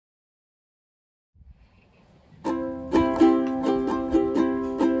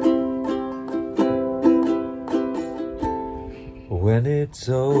When it's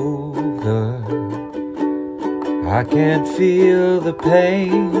over, I can't feel the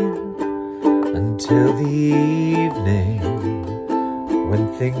pain until the evening, when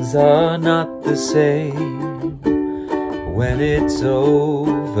things are not the same. When it's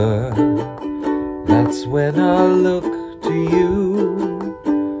over, that's when I look to you,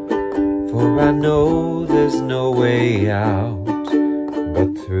 for I know there's no way out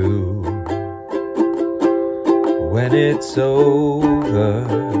but through. When it's over,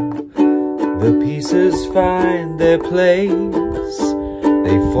 the pieces find their place.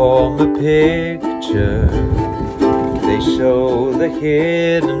 They form a picture, they show the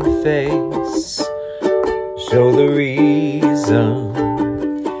hidden face, show the reason,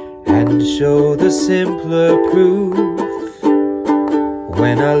 and show the simpler proof.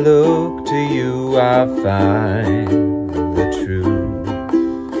 When I look to you, I find the truth.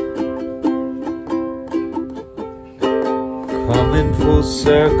 Coming full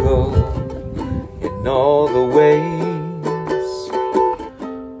circle in all the ways,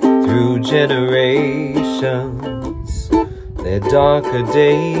 through generations, their darker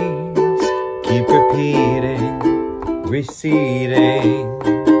days keep repeating, receding,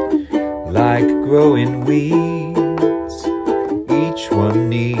 like growing weeds. Each one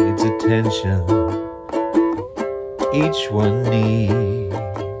needs attention, each one needs.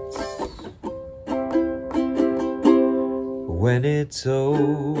 When it's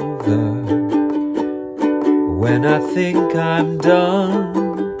over, when I think I'm done,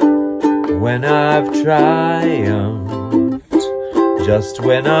 when I've triumphed, just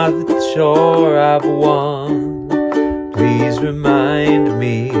when I'm sure I've won, please remind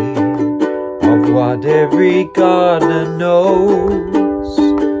me of what every gardener knows.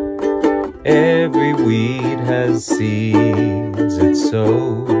 Every weed has seeds it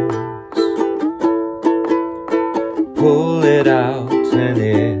sows. Pull it out and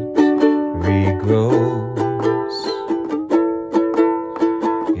it regrows.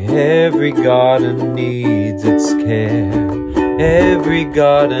 Every garden needs its care, every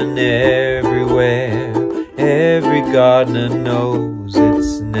garden everywhere. Every gardener knows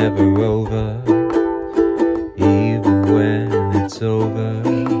it's never over, even when it's over,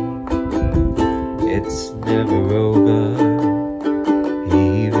 it's never over.